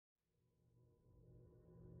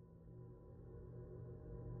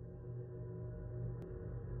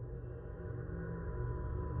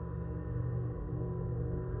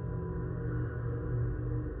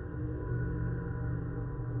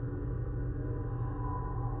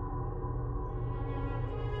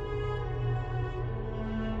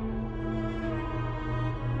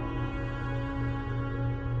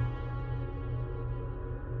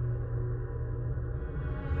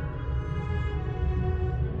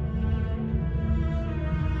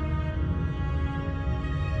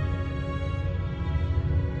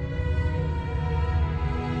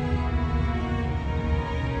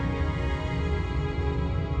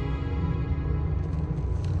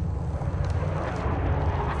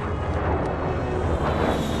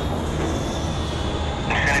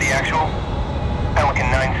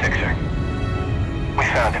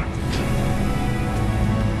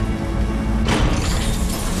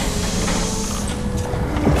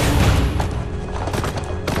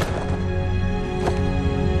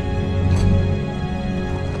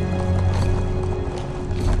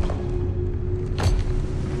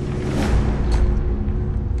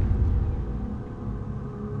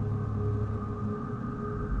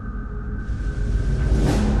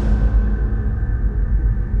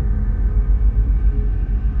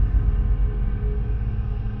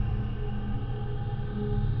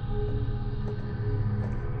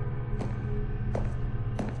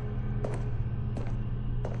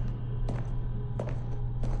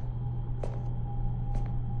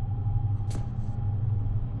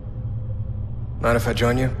Mind if I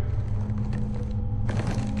join you?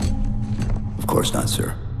 Of course not,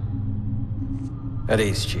 sir. At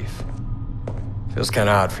ease, Chief. Feels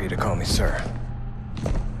kinda odd for you to call me sir.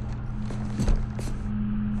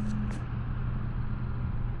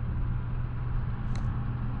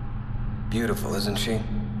 Beautiful, isn't she?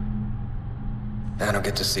 I don't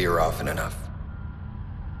get to see her often enough.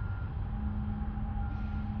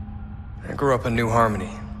 I grew up in New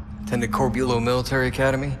Harmony, attended Corbulo Military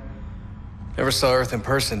Academy. Never saw Earth in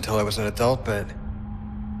person until I was an adult, but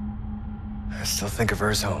I still think of her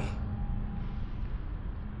as home.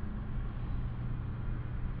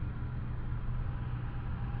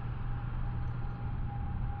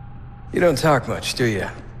 You don't talk much, do you?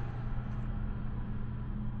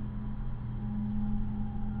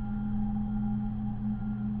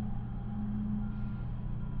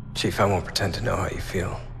 Chief, I won't pretend to know how you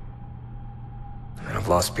feel. I mean, I've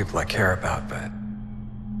lost people I care about, but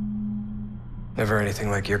never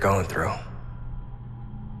anything like you're going through.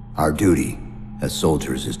 Our duty as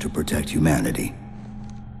soldiers is to protect humanity,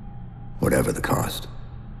 whatever the cost.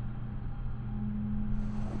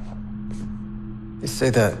 You say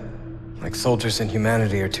that like soldiers and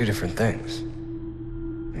humanity are two different things.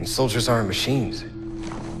 I mean, soldiers aren't machines.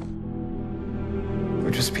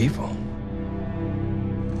 We're just people.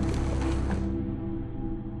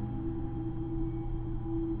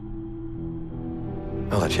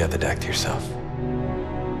 I'll let you have the deck to yourself.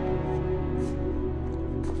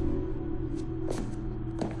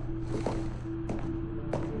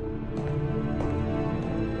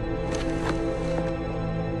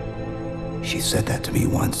 She said that to me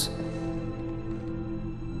once.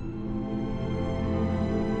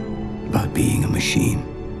 About being a machine.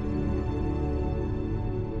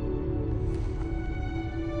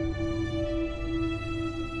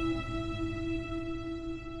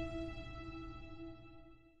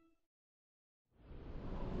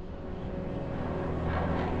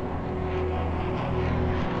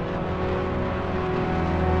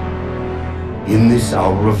 In this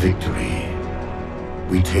hour of victory,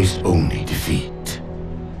 we taste only defeat.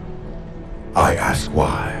 I ask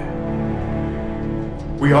why.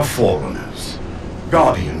 We are forerunners,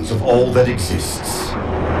 guardians of all that exists.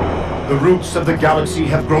 The roots of the galaxy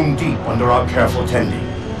have grown deep under our careful tending.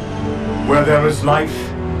 Where there is life,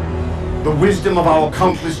 the wisdom of our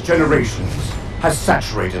countless generations has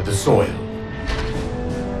saturated the soil.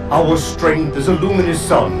 Our strength is a luminous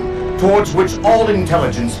sun towards which all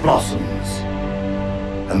intelligence blossoms,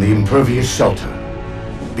 and the impervious shelter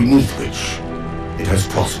beneath which it has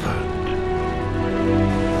prospered.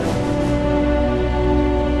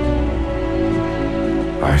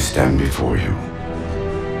 I stand before you,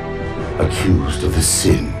 accused of the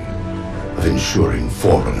sin of ensuring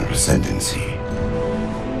Forerunner ascendancy,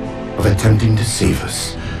 of attempting to save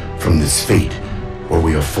us from this fate where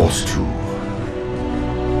we are forced to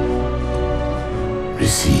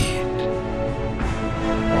recede.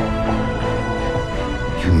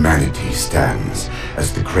 Humanity stands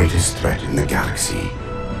as the greatest threat in the galaxy.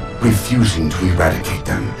 Refusing to eradicate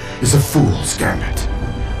them is a fool's gambit.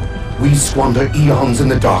 We squander eons in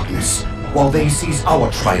the darkness, while they seize our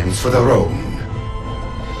triumphs for their own.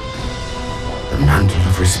 The mantle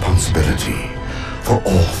of responsibility for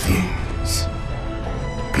all things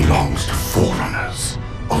belongs to Forerunners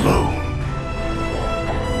alone.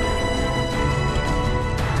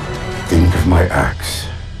 Think of my acts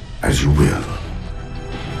as you will,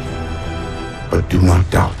 but do not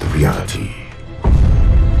doubt the reality.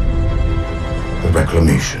 The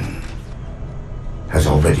reclamation has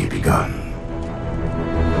already begun,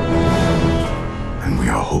 and we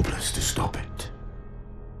are hopeless to stop it.